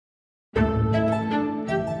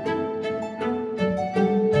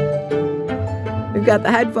we've got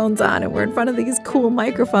the headphones on and we're in front of these cool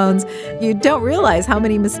microphones, you don't realize how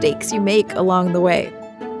many mistakes you make along the way.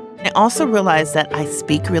 I also realized that I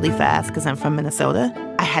speak really fast because I'm from Minnesota.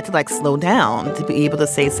 I had to slow down to be able to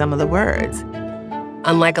say some of the words.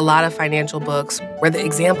 Unlike a lot of financial books where the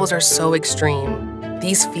examples are so extreme,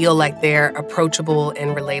 these feel like they're approachable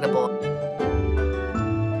and relatable.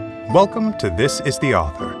 Welcome to This is the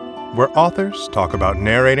Author, where authors talk about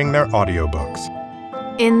narrating their audiobooks.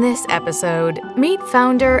 In this episode, meet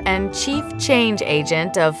founder and chief change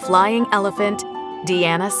agent of Flying Elephant,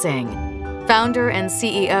 Deanna Singh, founder and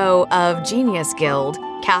CEO of Genius Guild,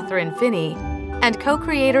 Kathryn Finney, and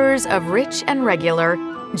co-creators of Rich and Regular,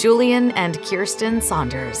 Julien and Kiersten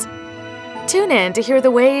Saunders. Tune in to hear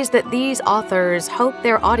the ways that these authors hope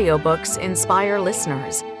their audiobooks inspire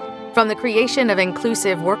listeners, from the creation of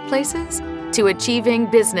inclusive workplaces to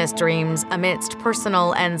achieving business dreams amidst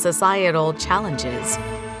personal and societal challenges.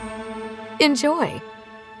 Enjoy.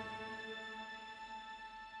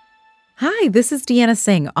 Hi, this is Deanna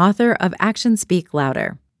Singh, author of Actions Speak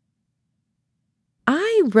Louder.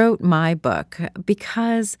 I wrote my book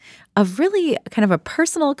because of really kind of a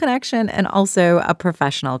personal connection and also a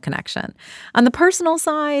professional connection. On the personal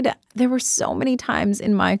side, there were so many times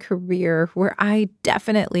in my career where I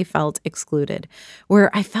definitely felt excluded, where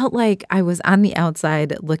I felt like I was on the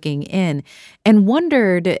outside looking in and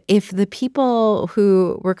wondered if the people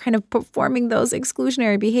who were kind of performing those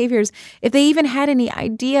exclusionary behaviors, if they even had any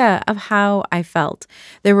idea of how I felt.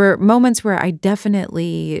 There were moments where I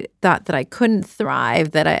definitely thought that I couldn't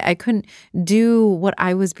thrive, that I couldn't do what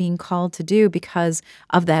I was being called to do because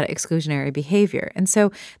of that exclusionary behavior. And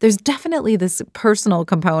so there's definitely this personal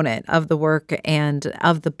component of the work and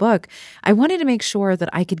of the book. I wanted to make sure that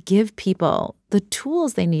I could give people the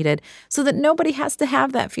tools they needed so that nobody has to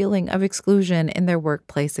have that feeling of exclusion in their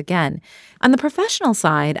workplace again. On the professional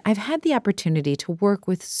side, I've had the opportunity to work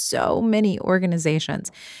with so many organizations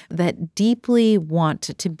that deeply want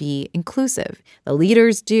to be inclusive. The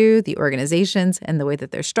leaders do, the organizations, and the way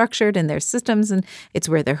that they're structured and their systems, and it's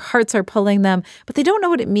where their hearts are pulling them, but they don't know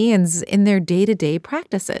what it means in their day-to-day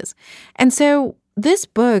practices. And so this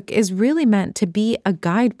book is really meant to be a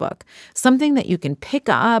guidebook, something that you can pick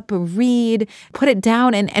up, read, put it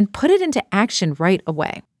down, and put it into action right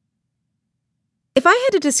away. If I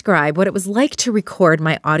had to describe what it was like to record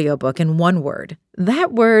my audiobook in one word,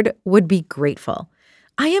 that word would be grateful.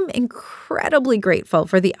 I am incredibly grateful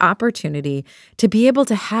for the opportunity to be able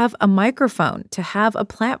to have a microphone, to have a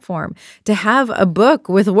platform, to have a book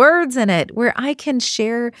with words in it where I can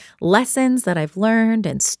share lessons that I've learned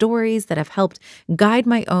and stories that have helped guide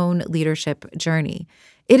my own leadership journey.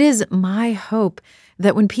 It is my hope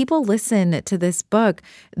that when people listen to this book,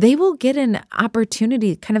 they will get an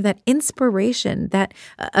opportunity, kind of that inspiration, that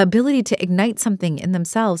ability to ignite something in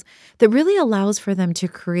themselves that really allows for them to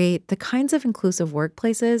create the kinds of inclusive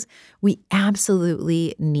workplaces we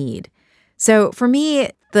absolutely need. So for me,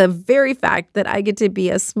 the very fact that I get to be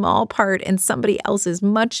a small part in somebody else's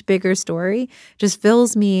much bigger story just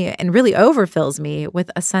fills me and really overfills me with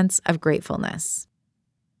a sense of gratefulness.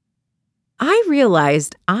 I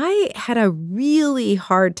realized I had a really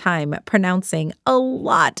hard time pronouncing a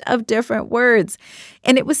lot of different words.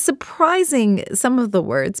 And it was surprising, some of the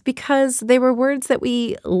words, because they were words that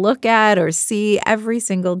we look at or see every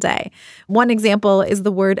single day. One example is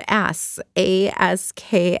the word ass,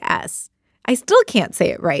 A-S-K-S. I still can't say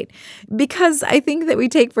it right because I think that we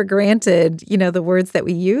take for granted, the words that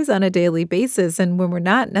we use on a daily basis. And when we're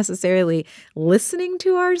not necessarily listening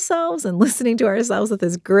to ourselves and listening to ourselves with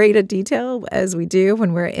as great a detail as we do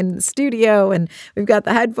when we're in the studio and we've got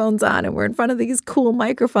the headphones on and we're in front of these cool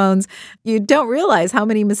microphones, you don't realize how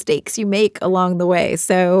many mistakes you make along the way.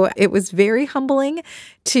 So it was very humbling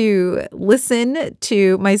to listen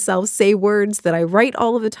to myself say words that I write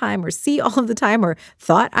all of the time or see all of the time or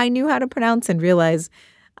thought I knew how to pronounce and realize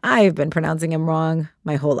I've been pronouncing them wrong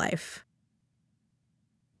my whole life.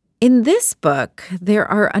 In this book, there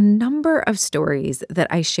are a number of stories that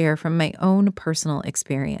I share from my own personal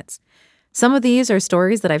experience. Some of these are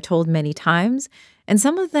stories that I've told many times, and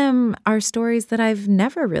some of them are stories that I've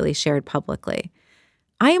never really shared publicly.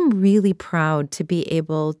 I am really proud to be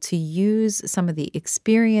able to use some of the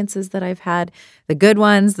experiences that I've had, the good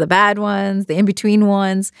ones, the bad ones, the in-between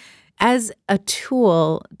ones, as a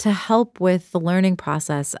tool to help with the learning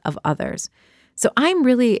process of others. So I'm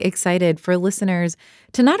really excited for listeners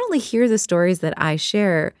to not only hear the stories that I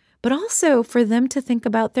share, but also for them to think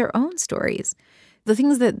about their own stories, the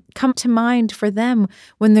things that come to mind for them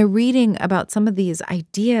when they're reading about some of these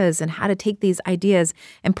ideas and how to take these ideas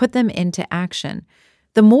and put them into action.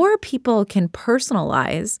 The more people can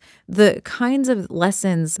personalize the kinds of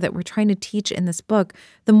lessons that we're trying to teach in this book,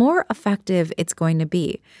 the more effective it's going to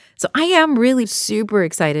be. So I am really super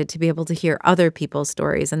excited to be able to hear other people's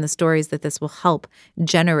stories and the stories that this will help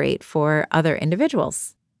generate for other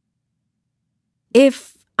individuals.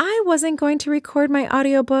 If I wasn't going to record my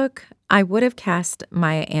audiobook, I would have cast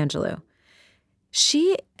Maya Angelou.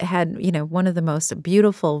 She had, one of the most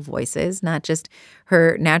beautiful voices, not just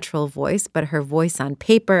her natural voice, but her voice on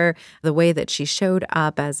paper, the way that she showed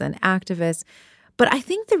up as an activist. But I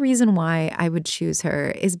think the reason why I would choose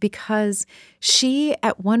her is because she,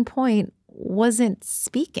 at one point, wasn't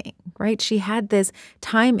speaking, right? She had this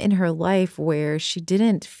time in her life where she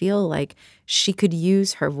didn't feel like she could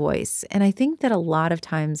use her voice. And I think that a lot of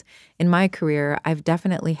times in my career, I've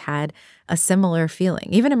definitely had a similar feeling.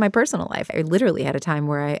 Even in my personal life, I literally had a time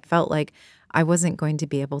where I felt like I wasn't going to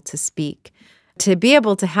be able to speak. To be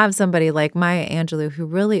able to have somebody like Maya Angelou who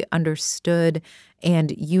really understood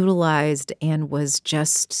and utilized and was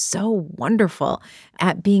just so wonderful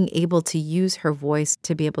at being able to use her voice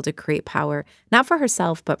to be able to create power, not for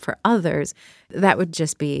herself, but for others, that would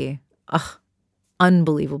just be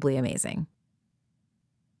unbelievably amazing.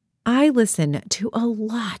 I listen to a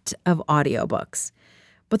lot of audiobooks,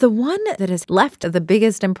 but the one that has left the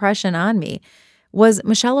biggest impression on me was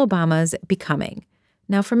Michelle Obama's Becoming.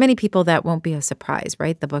 Now, for many people, that won't be a surprise,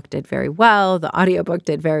 right? The book did very well. The audiobook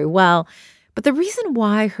did very well. But the reason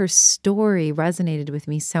why her story resonated with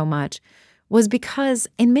me so much was because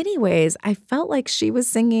in many ways, I felt like she was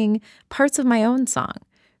singing parts of my own song.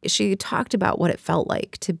 She talked about what it felt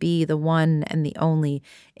like to be the one and the only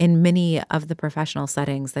in many of the professional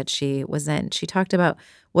settings that she was in. She talked about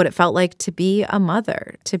what it felt like to be a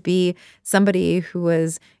mother, to be somebody who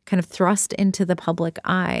was kind of thrust into the public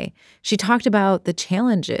eye. She talked about the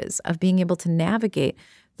challenges of being able to navigate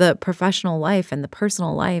the professional life and the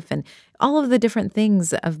personal life and all of the different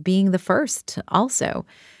things of being the first also.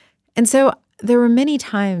 And so there were many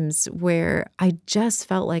times where I just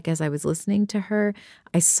felt like as I was listening to her,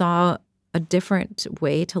 I saw a different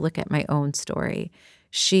way to look at my own story.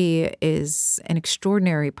 She is an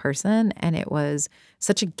extraordinary person, and it was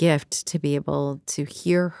such a gift to be able to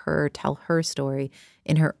hear her tell her story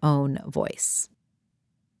in her own voice.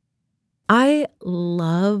 I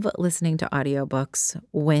love listening to audiobooks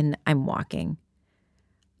when I'm walking.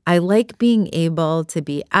 I like being able to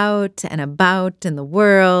be out and about in the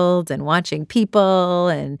world and watching people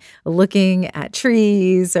and looking at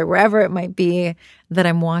trees or wherever it might be that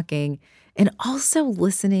I'm walking, and also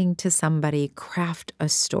listening to somebody craft a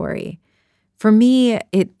story. For me,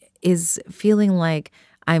 it is feeling like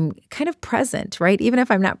I'm kind of present, right? Even if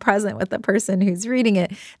I'm not present with the person who's reading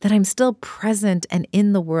it, that I'm still present and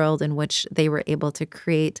in the world in which they were able to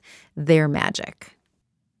create their magic.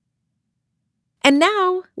 And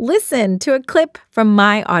now, listen to a clip from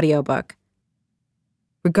my audiobook.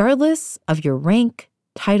 Regardless of your rank,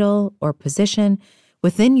 title, or position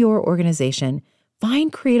within your organization,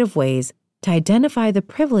 find creative ways to identify the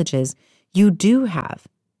privileges you do have.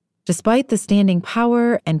 Despite the standing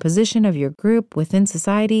power and position of your group within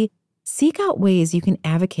society, seek out ways you can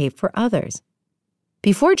advocate for others.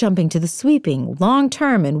 Before jumping to the sweeping,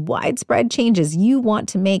 long-term, and widespread changes you want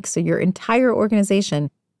to make so your entire organization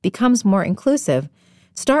becomes more inclusive,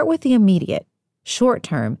 start with the immediate,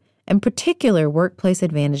 short-term, and particular workplace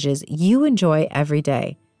advantages you enjoy every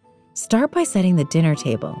day. Start by setting the dinner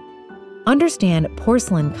table. Understand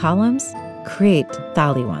porcelain columns, create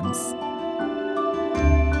thali ones.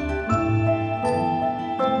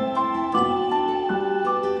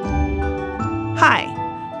 Hi,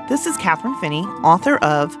 this is Kathryn Finney, author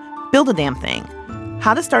of Build a Damn Thing: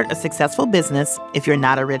 How to Start a Successful Business If You're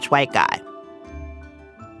Not a Rich White Guy.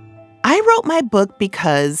 I wrote my book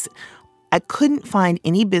because I couldn't find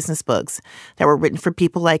any business books that were written for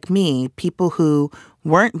people like me, people who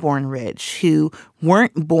weren't born rich, who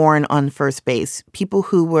weren't born on first base, people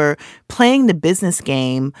who were playing the business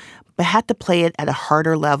game but had to play it at a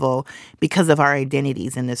harder level because of our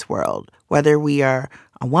identities in this world, whether we are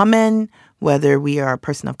a woman, whether we are a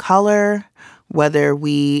person of color, whether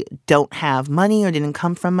we don't have money or didn't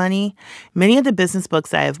come from money. Many of the business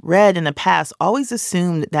books I've read in the past always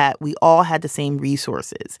assumed that we all had the same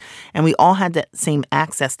resources and we all had the same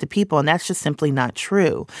access to people, and that's just simply not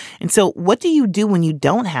true. And so what do you do when you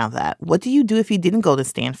don't have that? What do you do if you didn't go to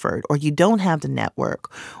Stanford, or you don't have the network,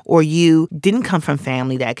 or you didn't come from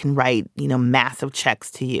family that can write, massive checks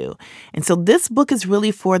to you? And so this book is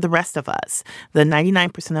really for the rest of us, the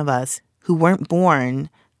 99% of us who weren't born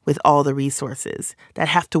with all the resources, that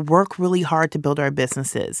have to work really hard to build our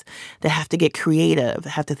businesses, that have to get creative,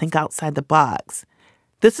 have to think outside the box.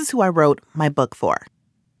 This is who I wrote my book for.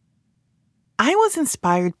 I was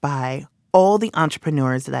inspired by all the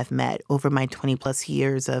entrepreneurs that I've met over my 20 plus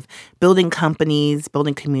years of building companies,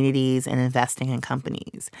 building communities, and investing in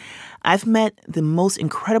companies. I've met the most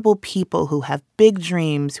incredible people who have big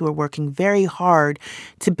dreams, who are working very hard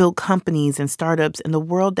to build companies and startups in the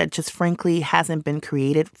world that just frankly hasn't been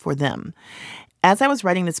created for them. As I was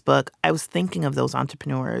writing this book, I was thinking of those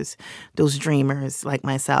entrepreneurs, those dreamers like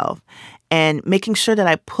myself, and making sure that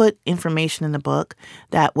I put information in the book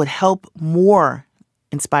that would help more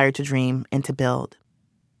inspired to dream and to build.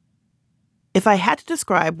 If I had to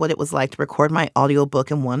describe what it was like to record my audiobook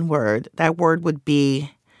in one word, that word would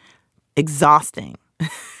be exhausting.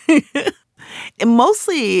 And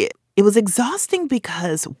mostly, it was exhausting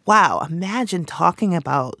because, wow, imagine talking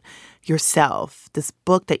about yourself, this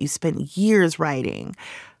book that you spent years writing,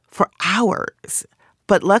 for hours.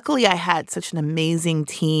 But luckily, I had such an amazing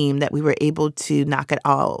team that we were able to knock it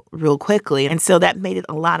out real quickly. And so that made it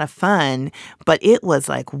a lot of fun. But it was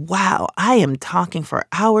like, wow, I am talking for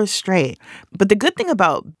hours straight. But the good thing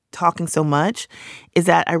about talking so much is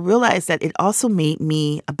that I realized that it also made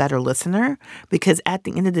me a better listener, because at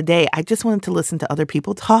the end of the day, I just wanted to listen to other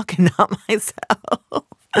people talk and not myself.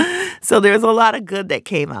 So there's a lot of good that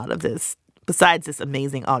came out of this, besides this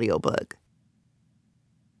amazing audiobook.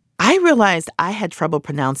 I realized I had trouble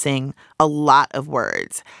pronouncing a lot of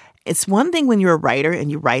words. It's one thing when you're a writer and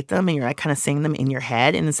you write them and you're like kind of saying them in your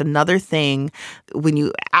head. And it's another thing when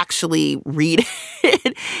you actually read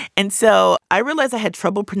it. And so I realized I had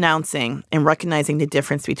trouble pronouncing and recognizing the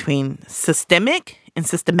difference between systemic and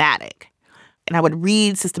systematic. And I would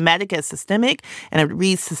read systematic as systemic, and I would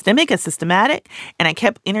read systemic as systematic, and I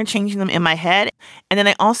kept interchanging them in my head. And then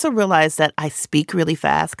I also realized that I speak really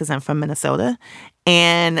fast because I'm from Minnesota,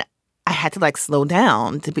 and I had to slow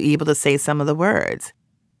down to be able to say some of the words.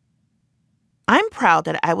 I'm proud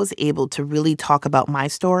that I was able to really talk about my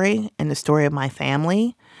story and the story of my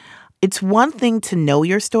family. It's one thing to know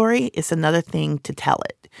your story. It's another thing to tell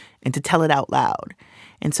it and to tell it out loud.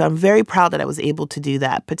 And so I'm very proud that I was able to do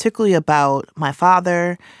that, particularly about my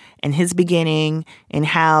father and his beginning and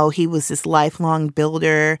how he was this lifelong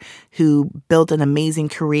builder who built an amazing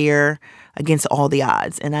career against all the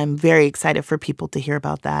odds. And I'm very excited for people to hear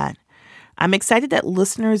about that. I'm excited that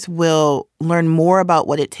listeners will learn more about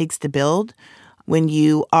what it takes to build when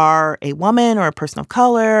you are a woman or a person of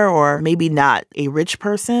color or maybe not a rich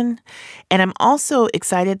person. And I'm also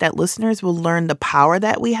excited that listeners will learn the power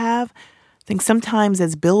that we have. I think sometimes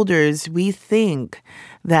as builders, we think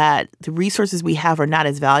that the resources we have are not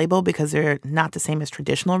as valuable because they're not the same as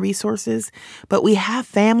traditional resources. But we have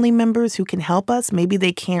family members who can help us. Maybe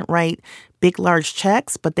they can't write big, large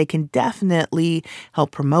checks, but they can definitely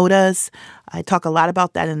help promote us. I talk a lot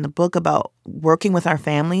about that in the book, about working with our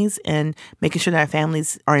families and making sure that our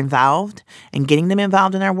families are involved and getting them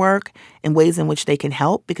involved in our work in ways in which they can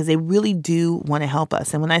help, because they really do want to help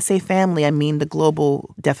us. And when I say family, I mean the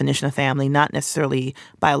global definition of family, not necessarily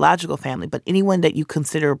biological family, but anyone that you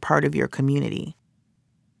consider a part of your community.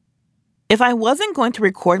 If I wasn't going to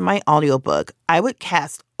record my audiobook, I would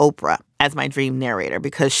cast Oprah as my dream narrator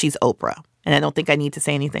because she's Oprah. And I don't think I need to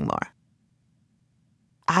say anything more.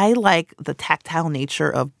 I like the tactile nature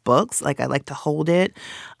of books. I like to hold it.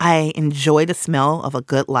 I enjoy the smell of a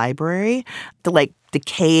good library, the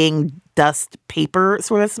decaying dust paper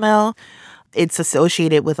sort of smell. It's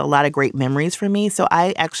associated with a lot of great memories for me. So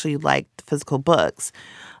I actually like physical books.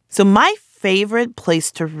 So my favorite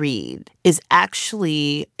place to read is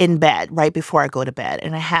actually in bed, right before I go to bed.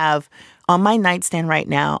 And I have on my nightstand right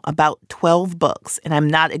now about 12 books, and I'm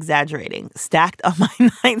not exaggerating, stacked on my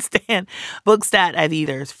nightstand, books that I've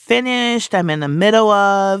either finished, I'm in the middle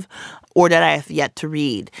of, or that I have yet to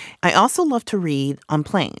read. I also love to read on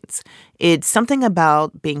planes. It's something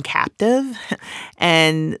about being captive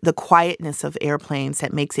and the quietness of airplanes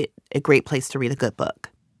that makes it a great place to read a good book.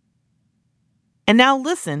 And now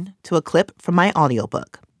listen to a clip from my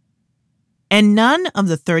audiobook. And none of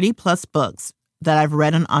the 30-plus books that I've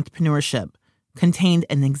read on entrepreneurship contained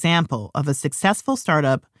an example of a successful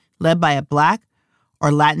startup led by a Black or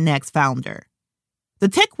Latinx founder. The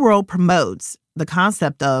tech world promotes the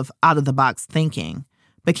concept of out-of-the-box thinking,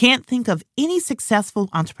 but can't think of any successful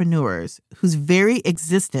entrepreneurs whose very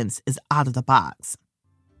existence is out of the box.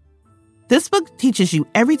 This book teaches you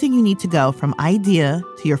everything you need to go from idea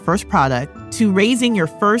to your first product to raising your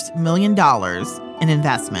first $1 million in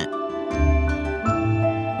investment.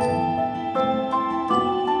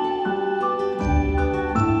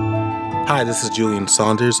 Hi, this is Julien,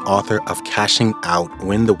 Saunders, author of Cashing Out,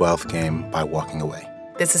 Win the Wealth Game by Walking Away.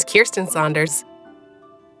 This is Kiersten, Saunders.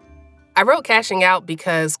 I wrote Cashing Out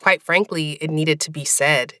because, quite frankly, it needed to be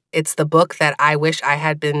said. It's the book that I wish I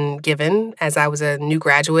had been given as I was a new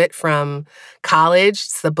graduate from college.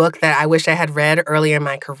 It's the book that I wish I had read earlier in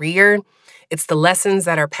my career. It's the lessons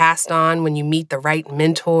that are passed on when you meet the right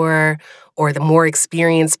mentor or the more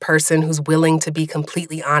experienced person who's willing to be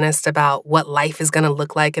completely honest about what life is going to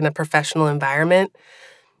look like in a professional environment.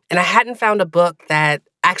 And I hadn't found a book that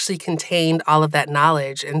actually contained all of that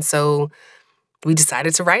knowledge. And so we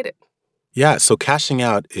decided to write it. Yeah, so Cashing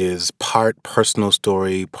Out is part personal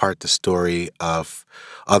story, part the story of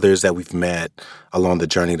others that we've met along the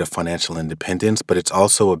journey to financial independence, but it's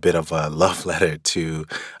also a bit of a love letter to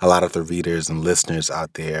a lot of the readers and listeners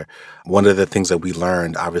out there. One of the things that we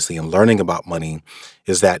learned, obviously, in learning about money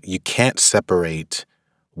is that you can't separate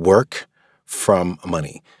work from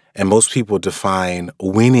money. And most people define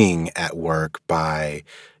winning at work by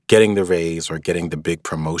getting the raise or getting the big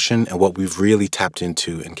promotion. And what we've really tapped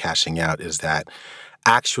into in Cashing Out is that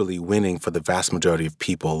actually winning for the vast majority of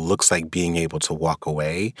people looks like being able to walk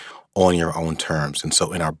away on your own terms. And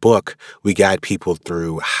so in our book, we guide people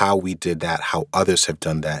through how we did that, how others have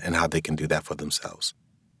done that, and how they can do that for themselves.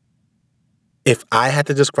 If I had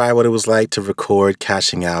to describe what it was like to record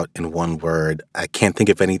Cashing Out in one word, I can't think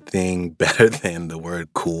of anything better than the word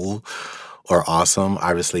cool or awesome.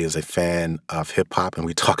 Obviously, as a fan of hip hop, and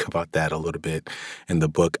we talk about that a little bit in the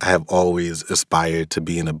book, I have always aspired to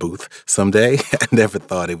be in a booth someday. I never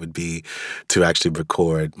thought it would be to actually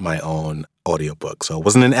record my own audiobook. So it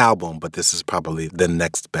wasn't an album, but this is probably the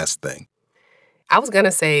next best thing. I was going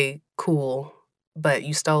to say cool, but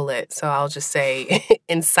you stole it. So I'll just say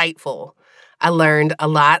insightful. I learned a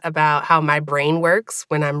lot about how my brain works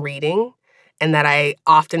when I'm reading, and that I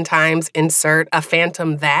oftentimes insert a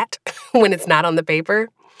phantom that when it's not on the paper.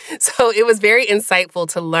 So it was very insightful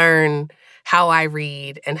to learn how I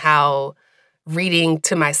read and how reading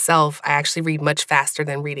to myself, I actually read much faster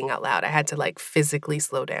than reading out loud. I had to physically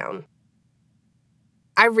slow down.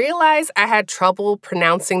 I realized I had trouble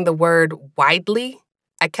pronouncing the word widely.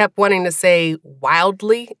 I kept wanting to say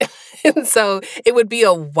wildly. And so it would be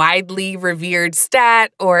a widely revered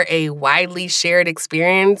stat or a widely shared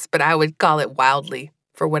experience, but I would call it wildly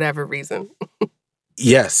for whatever reason.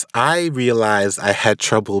 Yes, I realized I had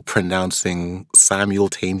trouble pronouncing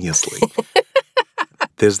simultaneously.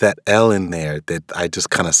 There's that L in there that I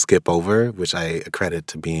just kind of skip over, which I accredit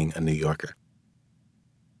to being a New Yorker.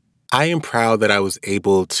 I am proud that I was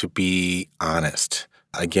able to be honest.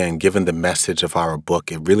 Again, given the message of our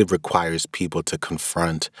book, it really requires people to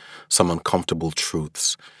confront some uncomfortable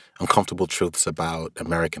truths about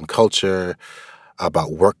American culture,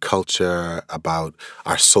 about work culture, about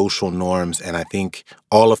our social norms. And I think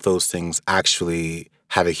all of those things actually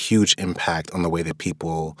have a huge impact on the way that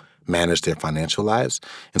people manage their financial lives.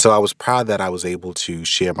 And so I was proud that I was able to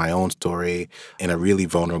share my own story in a really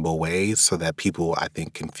vulnerable way so that people, I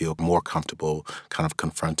think, can feel more comfortable kind of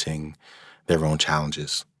confronting their own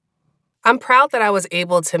challenges. I'm proud that I was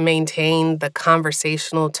able to maintain the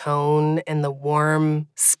conversational tone and the warm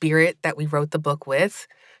spirit that we wrote the book with.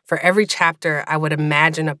 For every chapter, I would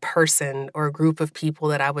imagine a person or a group of people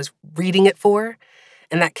that I was reading it for,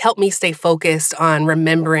 and that helped me stay focused on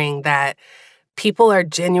remembering that people are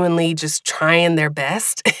genuinely just trying their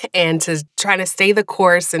best and to try to stay the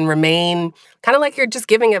course and remain kind of like you're just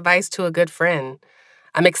giving advice to a good friend.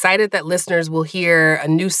 I'm excited that listeners will hear a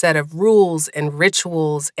new set of rules and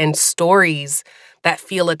rituals and stories that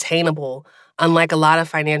feel attainable, unlike a lot of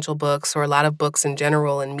financial books or a lot of books in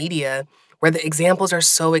general and media, where the examples are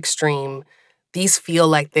so extreme. These feel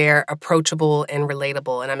like they're approachable and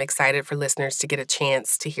relatable, and I'm excited for listeners to get a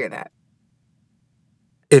chance to hear that.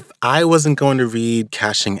 If I wasn't going to read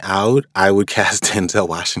Cashing Out, I would cast Denzel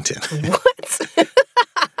Washington. What?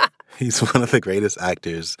 He's one of the greatest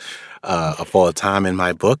actors of all time in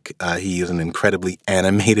my book. He is an incredibly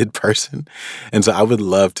animated person. And so I would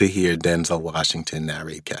love to hear Denzel Washington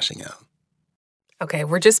narrate Cashing Out. Okay,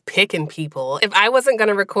 we're just picking people. If I wasn't going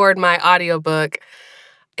to record my audiobook,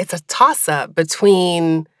 it's a toss-up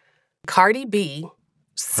between Cardi B,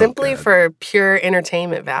 simply for pure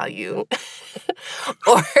entertainment value,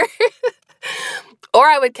 or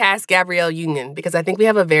I would cast Gabrielle Union, because I think we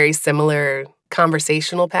have a very similar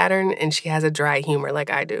conversational pattern, and she has a dry humor like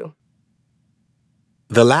I do.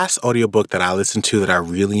 The last audiobook that I listened to that I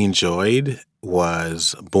really enjoyed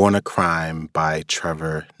was Born a Crime by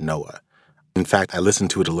Trevor Noah. In fact, I listened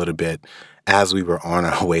to it a little bit as we were on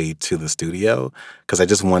our way to the studio because I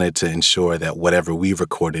just wanted to ensure that whatever we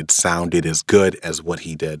recorded sounded as good as what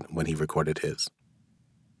he did when he recorded his.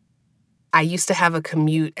 I used to have a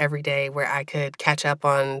commute every day where I could catch up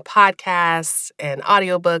on podcasts and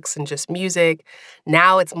audiobooks and just music.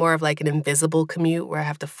 Now it's more of like an invisible commute where I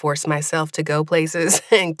have to force myself to go places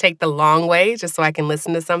and take the long way just so I can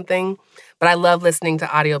listen to something. But I love listening to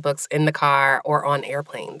audiobooks in the car or on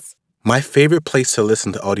airplanes. My favorite place to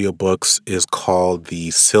listen to audiobooks is called the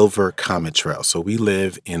Silver Comet Trail. So we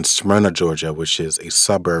live in Smyrna, Georgia, which is a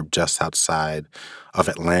suburb just outside of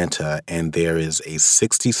Atlanta, and there is a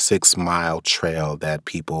 66-mile trail that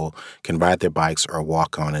people can ride their bikes or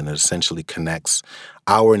walk on, and it essentially connects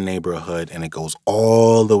our neighborhood, and it goes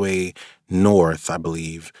all the way north, I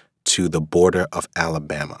believe, to the border of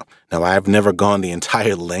Alabama. Now, I've never gone the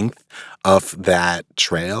entire length of that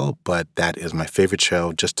trail, but that is my favorite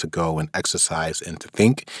trail just to go and exercise and to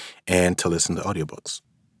think and to listen to audiobooks.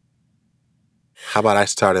 How about I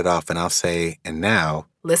start it off and I'll say, and now,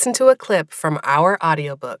 listen to a clip from our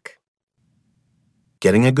audiobook.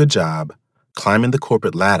 Getting a good job, climbing the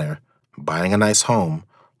corporate ladder, buying a nice home,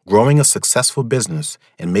 growing a successful business,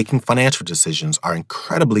 and making financial decisions are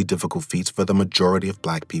incredibly difficult feats for the majority of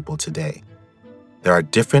Black people today. There are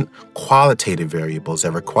different qualitative variables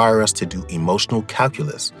that require us to do emotional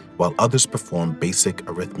calculus, while others perform basic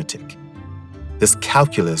arithmetic. This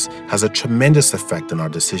calculus has a tremendous effect on our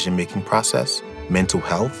decision-making process, mental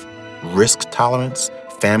health, risk tolerance,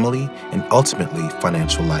 family, and ultimately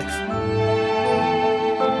financial life.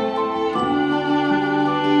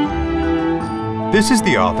 This is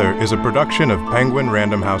the Author is a production of Penguin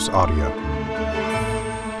Random House Audio.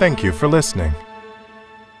 Thank you for listening.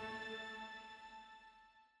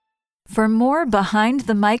 For more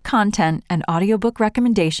behind-the-mic content and audiobook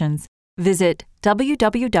recommendations, visit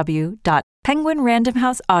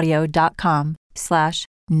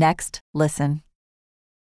www.penguinrandomhouseaudio.com/nextlisten.